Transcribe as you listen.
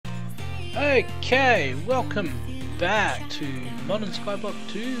Okay, welcome back to Modern Skyblock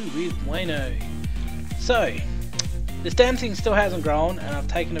 2 with Wayno. So, this damn thing still hasn't grown and I've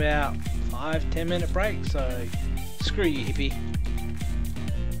taken about 5-10 minute break, so screw you hippie.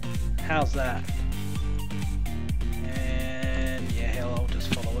 How's that? And yeah, hell, I'll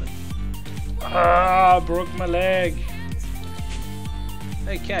just follow it. Ah, broke my leg.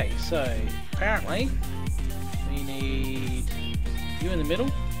 Okay, so apparently we need you in the middle.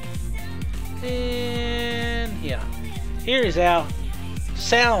 And here. Here is our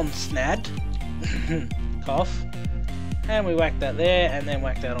sound snad. Cough. And we whack that there and then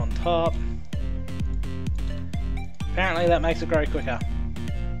whack that on top. Apparently that makes it grow quicker.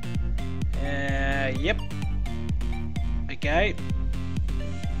 Yep. Okay.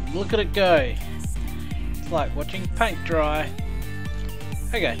 Look at it go. It's like watching paint dry.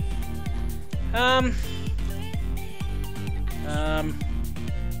 Okay.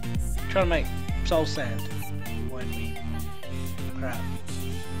 Trying to make soul sand, won't we? Crap.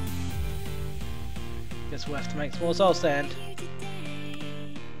 Guess we'll have to make some more soul sand.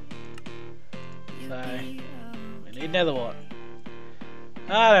 So, we need nether wart.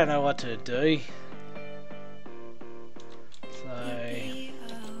 I don't know what to do. So,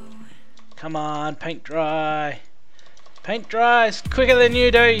 come on, paint dry. Paint dries quicker than you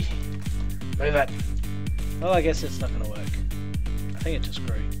do. Move it. Well, I guess it's not going to work. I think it just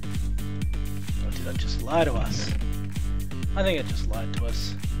grew. Or did it just lie to us? I think it just lied to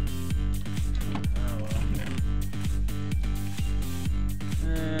us. Oh well.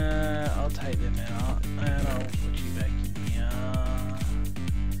 I'll take them out and I'll put you back in here.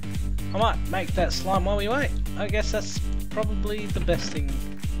 I might make that slime while we wait. I guess that's probably the best thing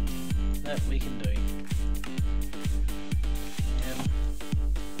that we can do.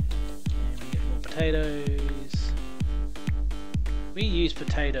 And we get more potatoes. We use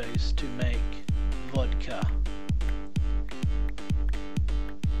potatoes to make vodka.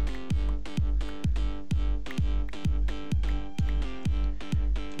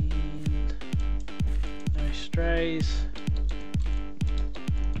 And no strays.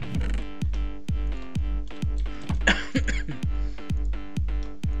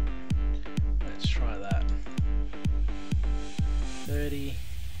 Let's try that. 30.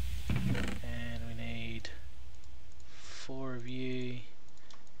 And we need 4 of you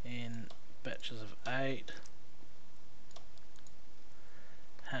in batches of 8.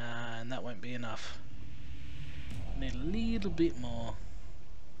 And that won't be enough. We need a little bit more.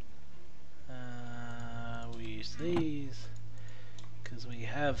 We use these because we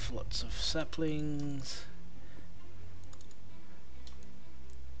have lots of saplings.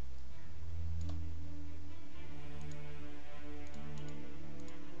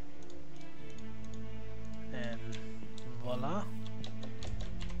 And voila.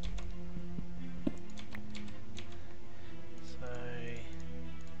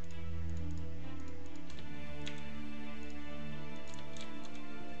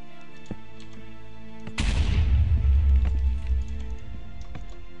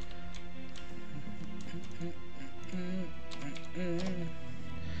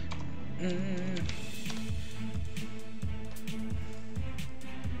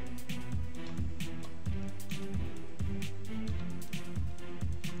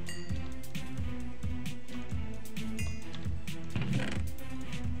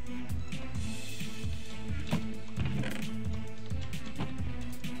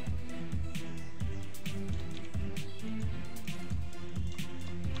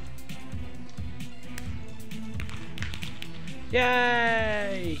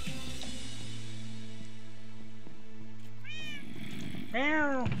 Yay!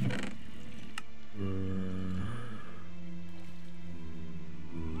 Meow.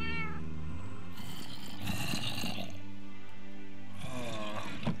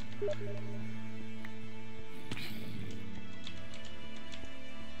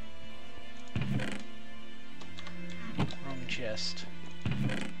 Wrong chest.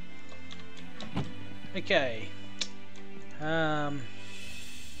 Okay.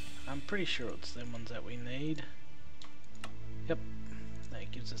 I'm pretty sure it's them ones that we need. Yep,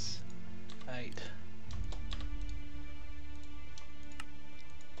 that gives us 8.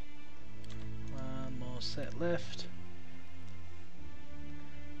 One more set left.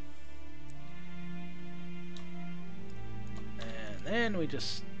 And then we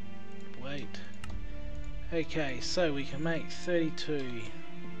just wait. Okay, so we can make 32.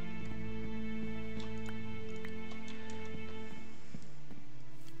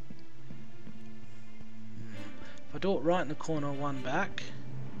 If I do it right in the corner, one back.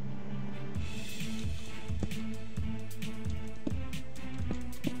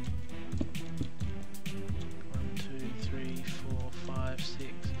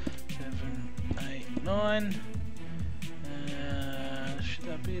 9. Should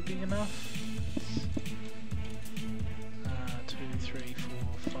that be big enough? 2, 3,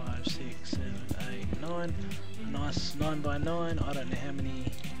 4, 5, 6, 7, 8, 9. A nice 9 by 9. I don't know how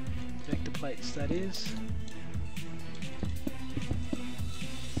many vector plates that is.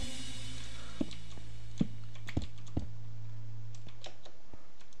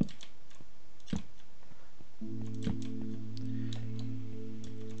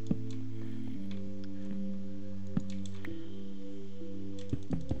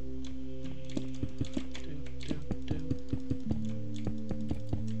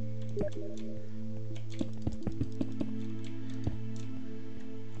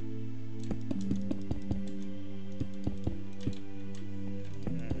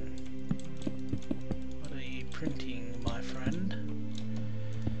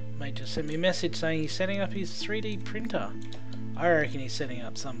 Just sent me a message saying he's setting up his 3D printer. I reckon he's setting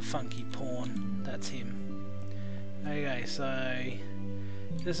up some funky porn. That's him. Okay, so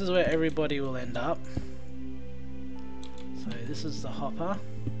this is where everybody will end up. So this is the hopper,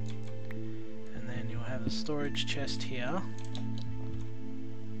 and then you'll have a storage chest here.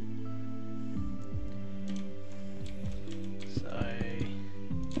 So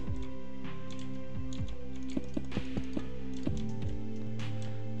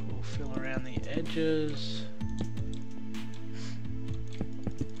around the edges.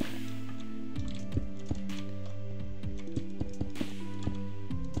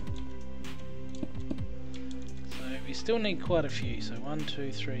 So we still need quite a few. So 1,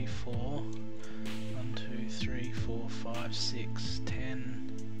 2, 3, 4. 1, 2, 3, 4, 5, 6,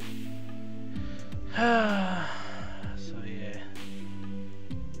 10. So yeah.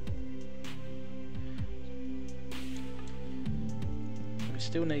 We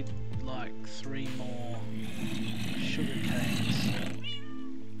still need like 3 more sugar canes.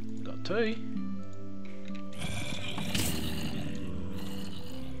 Got 2.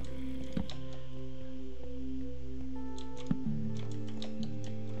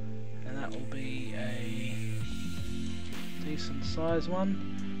 And that will be a decent size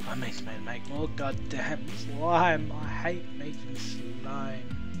one. I meant to make more goddamn slime. I hate making slime.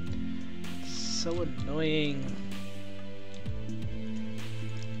 It's so annoying.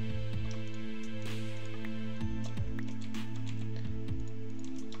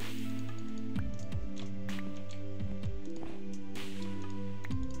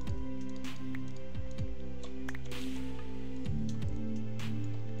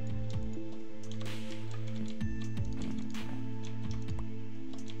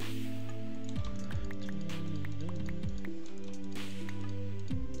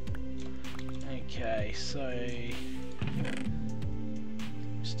 Okay, so we've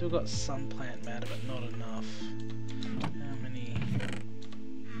still got some plant matter, but not enough. How many?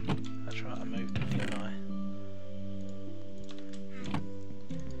 That's right, I moved it, didn't I?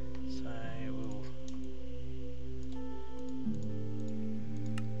 So we'll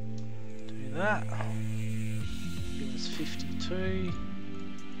do that. Give us 52.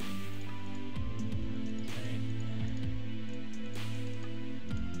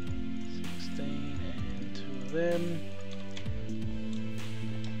 Them.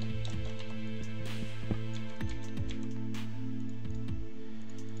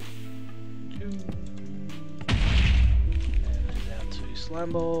 And there's our 2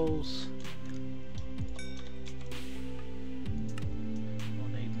 slime balls.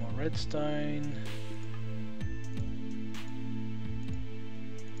 We'll need more redstone.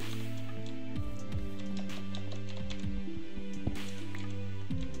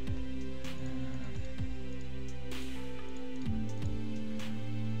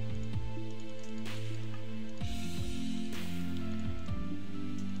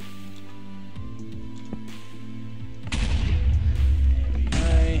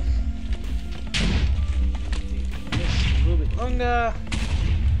 Longer.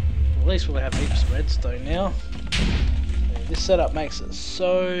 Well, at least we'll have heaps of redstone now. So this setup makes it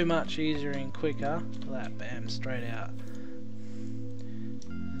so much easier and quicker. Look at that, bam, straight out.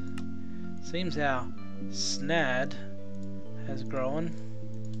 Seems our snad has grown.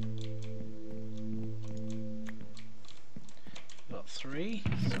 Got 3,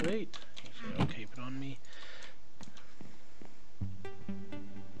 sweet. Actually, I'll keep it on me.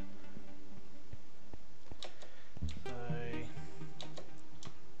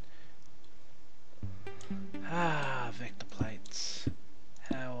 Vector plates.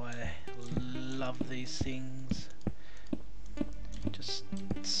 How I love these things. Just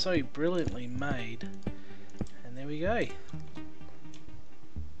so brilliantly made. And there we go.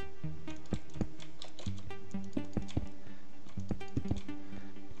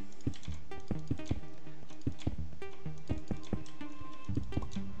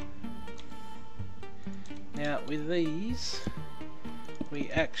 with these, we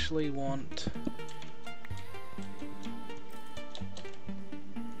actually want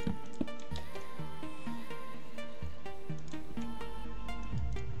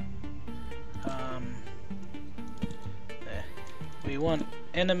there. We want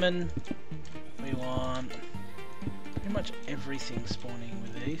Enderman, we want pretty much everything spawning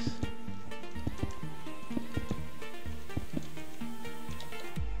with these.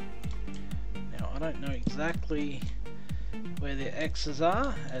 Now I don't know exactly where their X's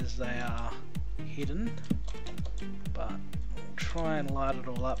are, as they are hidden, but we'll try and light it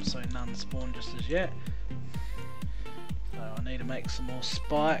all up so none spawn just as yet. So I need to make some more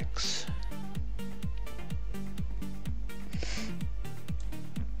spikes.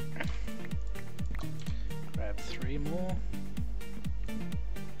 Grab 3 more.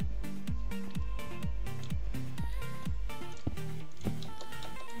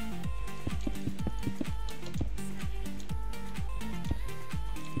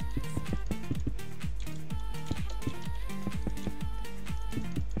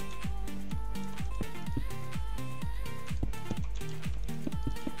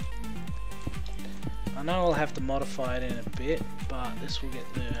 I know I'll have to modify it in a bit, but this will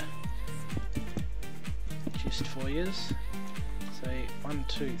get the gist for yous. So 1,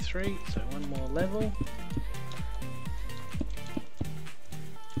 2, 3, so 1 more level.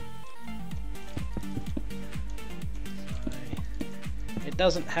 So it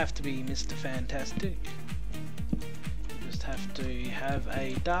doesn't have to be Mr. Fantastic. You just have to have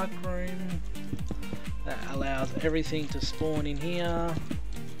a dark room that allows everything to spawn in here.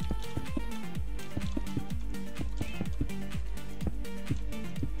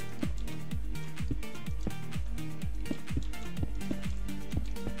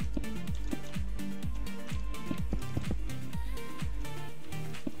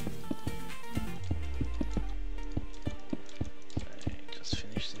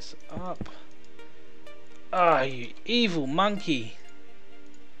 Up. Ah, you evil monkey.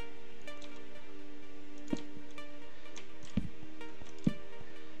 So,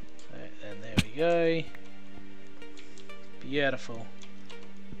 and there we go. Beautiful.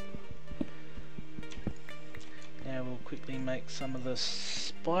 Now we'll quickly make some of the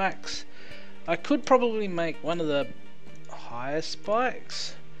spikes. I could probably make one of the higher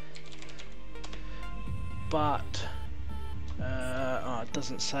spikes, but oh, it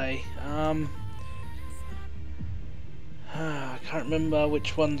doesn't say. I can't remember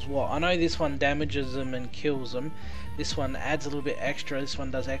which one's what. I know this one damages them and kills them. This one adds a little bit extra. This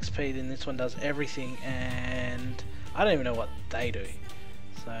one does XP, then this one does everything, and I don't even know what they do.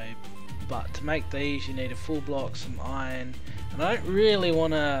 So, but to make these, you need a full block, some iron, and I don't really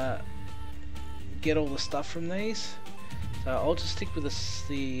want to get all the stuff from these. So I'll just stick with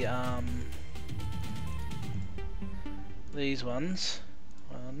these ones.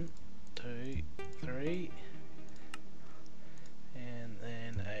 1, 2, 3, and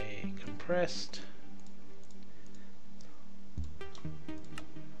then a compressed,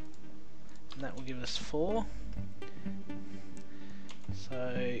 and that will give us 4.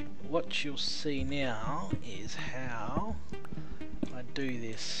 So what you'll see now is how I do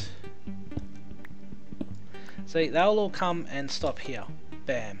this. See, they'll all come and stop here.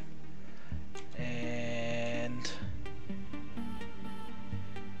 Bam. And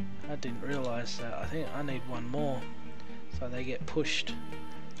I didn't realise that. I think I need one more, so they get pushed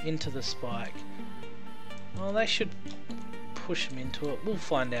into the spike. Well, they should push them into it. We'll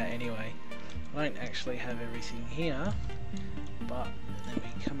find out anyway. I don't actually have everything here, but then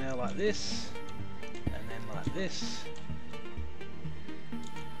we come out like this, and then like this,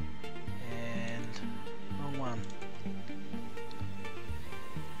 and wrong one.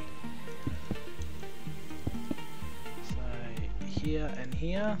 So here and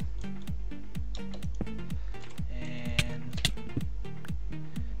here.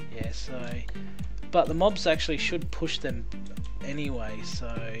 So, but the mobs actually should push them anyway,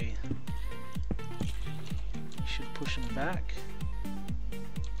 so you should push them back.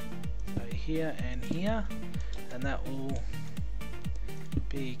 So here and here, and that will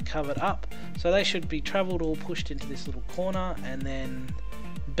be covered up. So they should be travelled or pushed into this little corner and then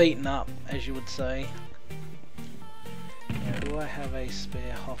beaten up, as you would say. Now, do I have a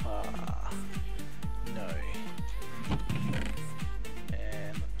spare hopper? No.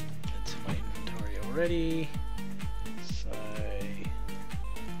 Already, so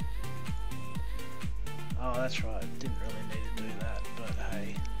oh, that's right, didn't really need to do that, but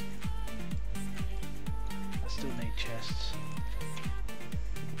hey, I still need chests.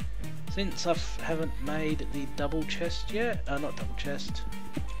 Since I haven't made the double chest yet, not double chest,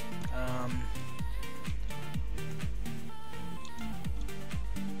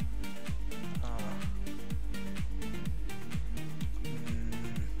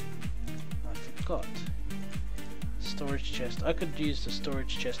 got? Storage chest. I could use the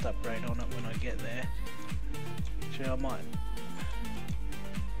storage chest upgrade on it when I get there. Actually, I might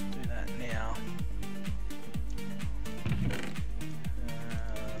do that now.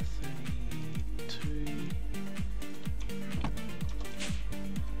 32.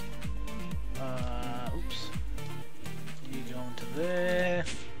 Oops. You go into there.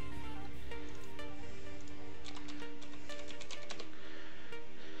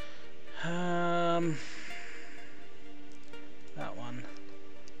 That one.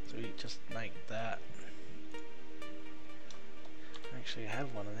 So we just make that. Actually, I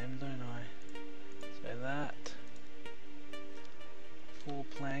have one of them, don't I? So that. 4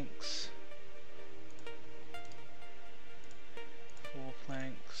 planks. 4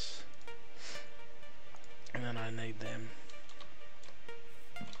 planks. And then I need them.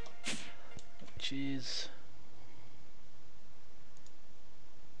 Which is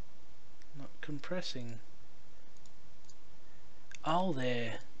not compressing. Oh,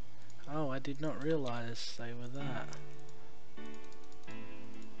 there. Oh, I did not realise they were that.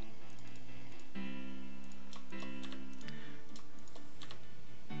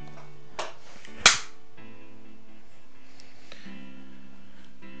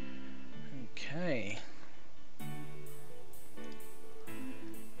 Okay.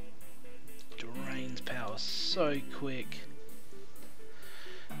 Drains power so quick.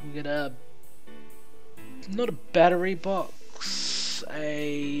 We get a not a battery box,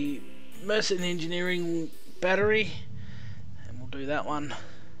 a Merchant Engineering battery, and we'll do that one.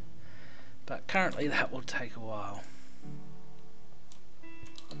 But currently that will take a while.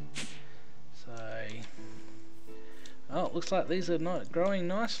 So, oh, it looks like these are not growing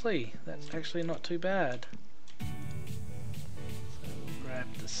nicely. That's actually not too bad. So we'll grab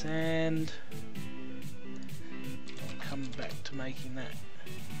the sand. I'll come back to making that.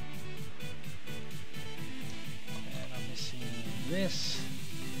 And I'm missing this.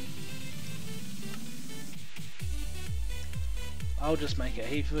 I'll just make a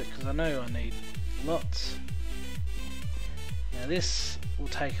heap of it because I know I need lots. Now this will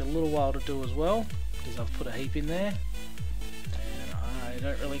take a little while to do as well because I've put a heap in there and I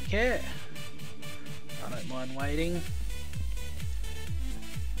don't really care. I don't mind waiting.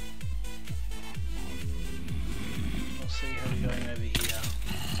 We'll see how we're going over here.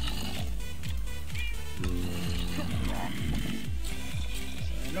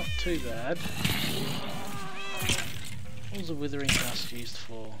 So not too bad. What was the withering dust used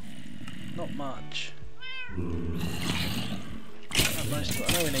for? Not much. Not most of it.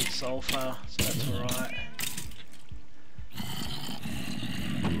 I know we need sulphur, so that's alright.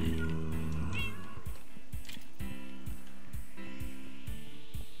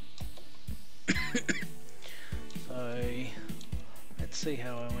 So let's see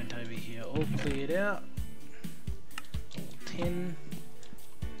how I went over here. All cleared out. All 10.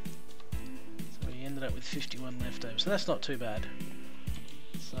 Ended up with 51 left over, so that's not too bad.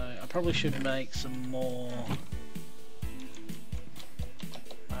 So I probably should make some more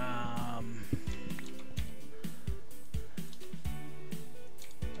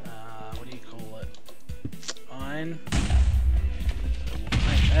what do you call it? Iron. So we'll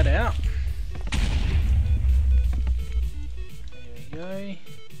take that out. There we go.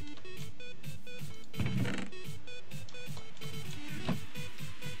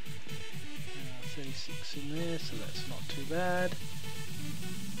 36 in there, so that's not too bad.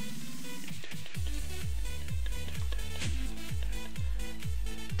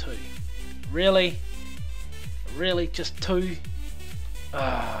 Two. Really? Really? Just 2?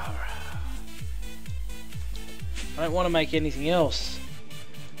 I don't want to make anything else.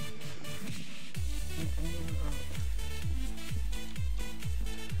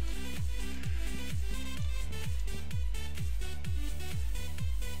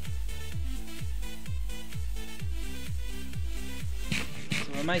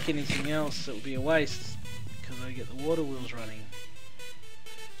 If I make anything else, it will be a waste because I get the water wheels running.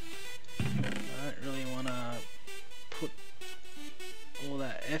 I don't really want to put all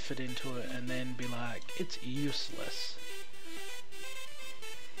that effort into it and then be like, it's useless.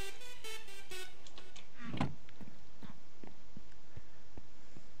 So,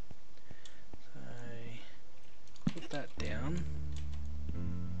 put that down.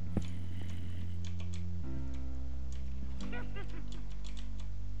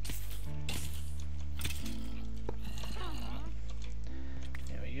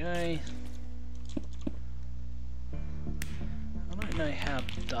 I don't know how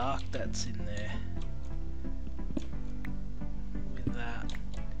dark that's in there with that.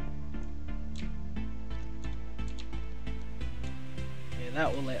 Yeah,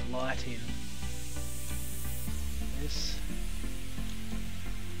 that will let light in. this.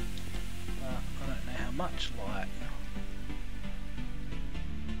 But I don't know how much light.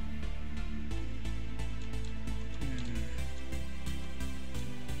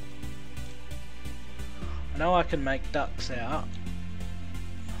 I know I can make ducks out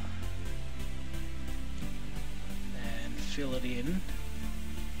and fill it in.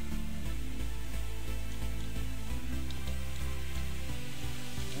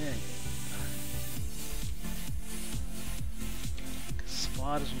 There.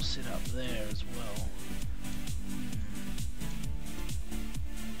 Spiders will sit up there as well.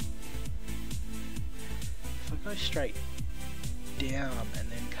 If I go straight down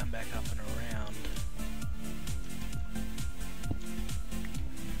and then come back up and around.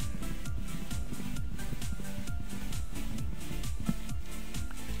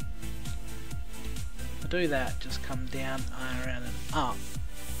 If I do that, just come down, around and up,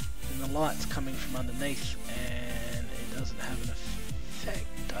 and the light's coming from underneath and it doesn't have an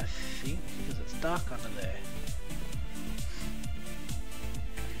effect, I think, because it's dark under there.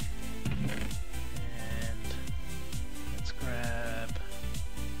 And let's grab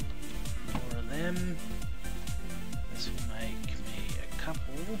more of them. This will make me a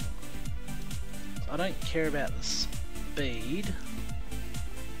couple. So I don't care about the speed.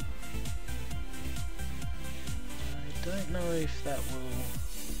 I don't know if that will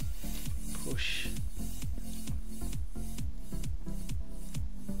push.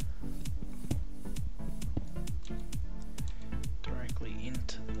 Directly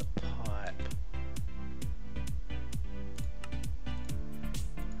into the pipe.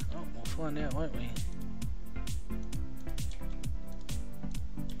 Oh, we'll find out, won't we?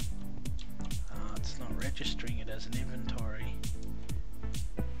 Ah, it's not registering it as an inventory.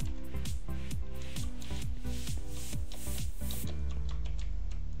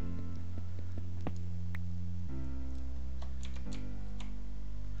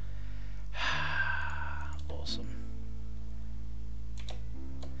 Awesome.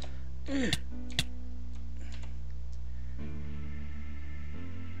 Didn't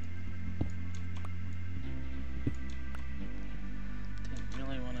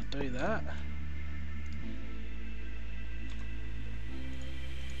really want to do that.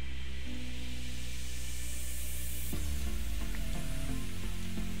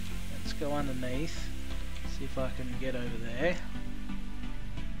 Let's go underneath, see if I can get over there.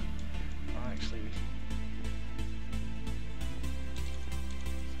 Oh, actually,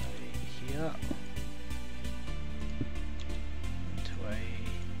 here into a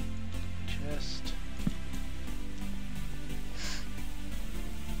chest.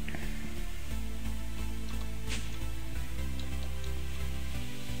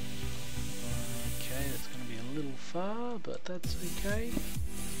 Okay, that's going to be a little far, but that's okay.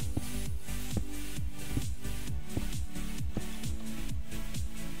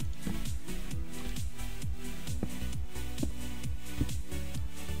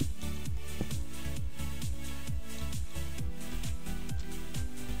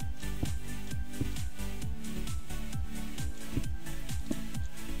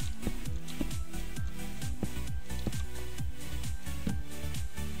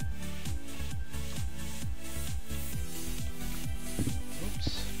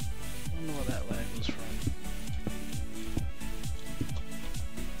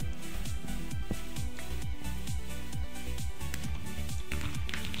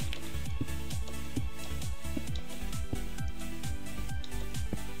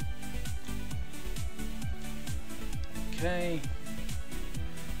 Okay,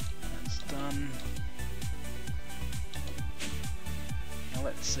 that's done. Now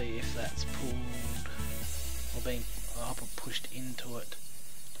let's see if that's pulled or been up or pushed into it.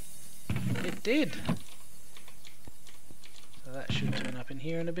 It did! So that should turn up in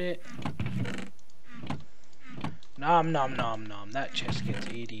here in a bit. Nom nom nom nom, that chest gets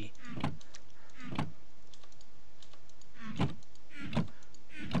itty.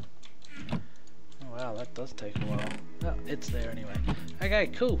 Wow, that does take a while. Oh, it's there anyway. Okay,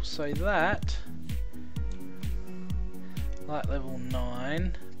 cool. So that light level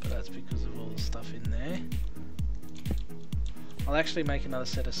 9, but that's because of all the stuff in there. I'll actually make another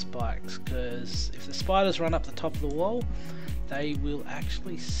set of spikes, because if the spiders run up the top of the wall, they will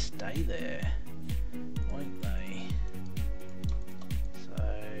actually stay there, won't they? So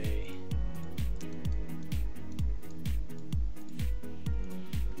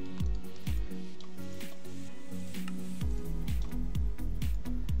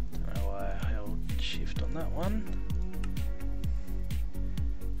shift on that one,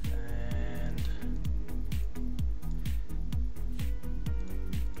 and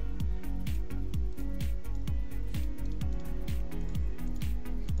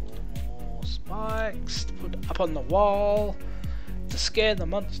spikes to put up on the wall to scare the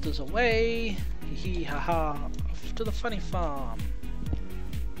monsters away. Hee hee ha ha. Off to the funny farm.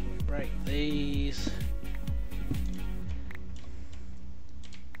 Break these.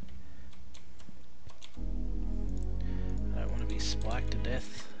 I don't want to be spiked to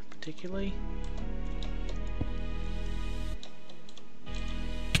death particularly.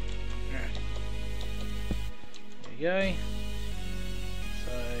 There you go.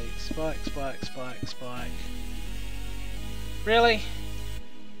 So spike, spike, spike, spike. Really?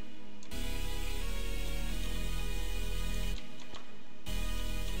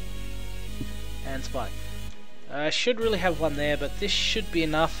 And spike. I should really have one there, but this should be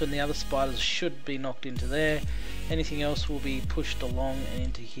enough and the other spiders should be knocked into there. Anything else will be pushed along and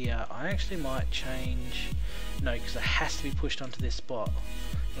into here. I actually might change... No, because it has to be pushed onto this spot.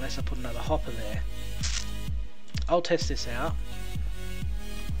 Unless I put another hopper there. I'll test this out.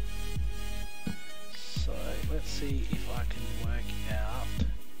 So, let's see if I can work out...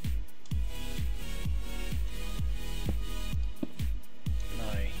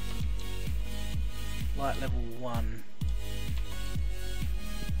 No. Light level 1.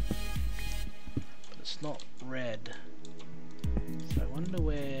 But it's not red. So I wonder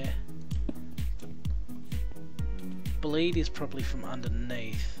where... Bleed is probably from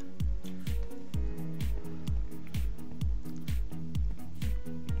underneath.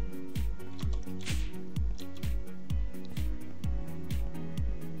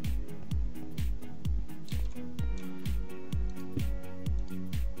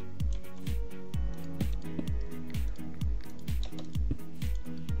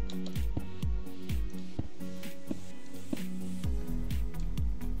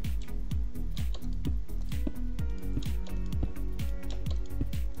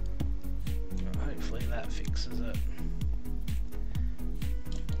 That fixes it.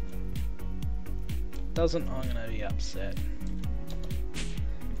 Doesn't, I'm gonna be upset.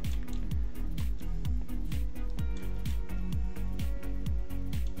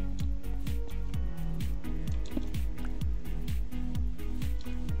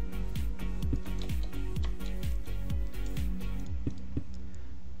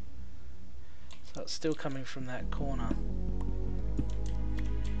 So it's still coming from that corner.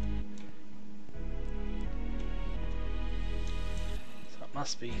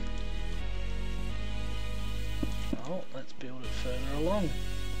 Must be. Oh, let's build it further along.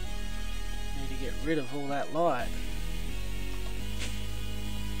 Need to get rid of all that light.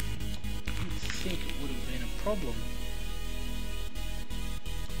 You'd think it would have been a problem.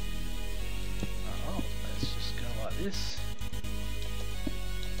 Oh, let's just go like this.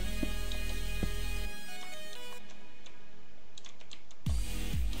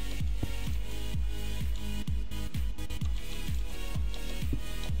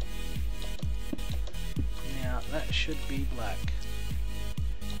 That should be black.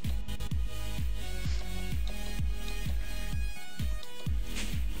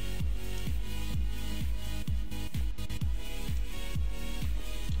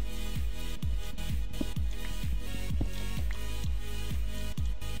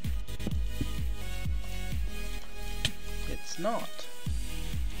 It's not.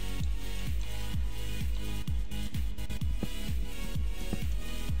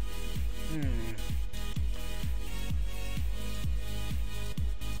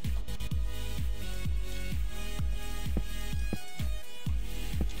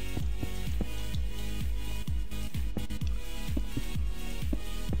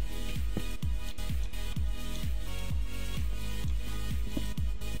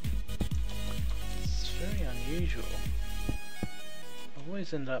 Unusual. I've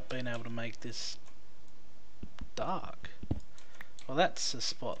always ended up being able to make this dark. Well, that's a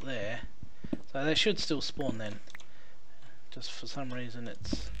spot there. So they should still spawn then. Just for some reason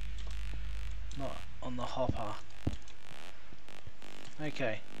it's not on the hopper.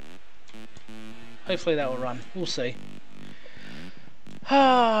 Okay. Hopefully that will run. We'll see.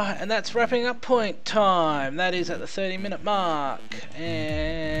 And that's wrapping up point time. That is at the 30-minute mark.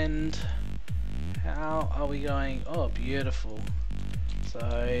 And how are we going? Oh, beautiful. So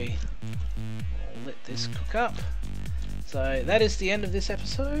I'll let this cook up. So that is the end of this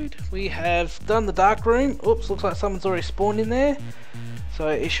episode. We have done the dark room. Oops, looks like someone's already spawned in there. So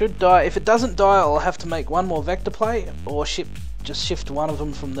it should die. If it doesn't die, I'll have to make one more vector plate or just shift one of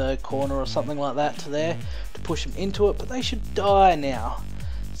them from the corner or something like that to there to push them into it. But they should die now.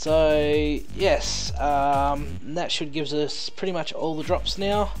 So yes, that should give us pretty much all the drops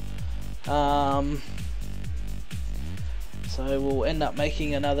now. So we'll end up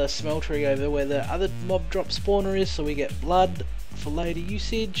making another smeltery over where the other mob drop spawner is, so we get blood for later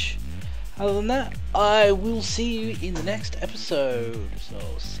usage. Other than that, I will see you in the next episode. So,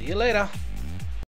 see you later.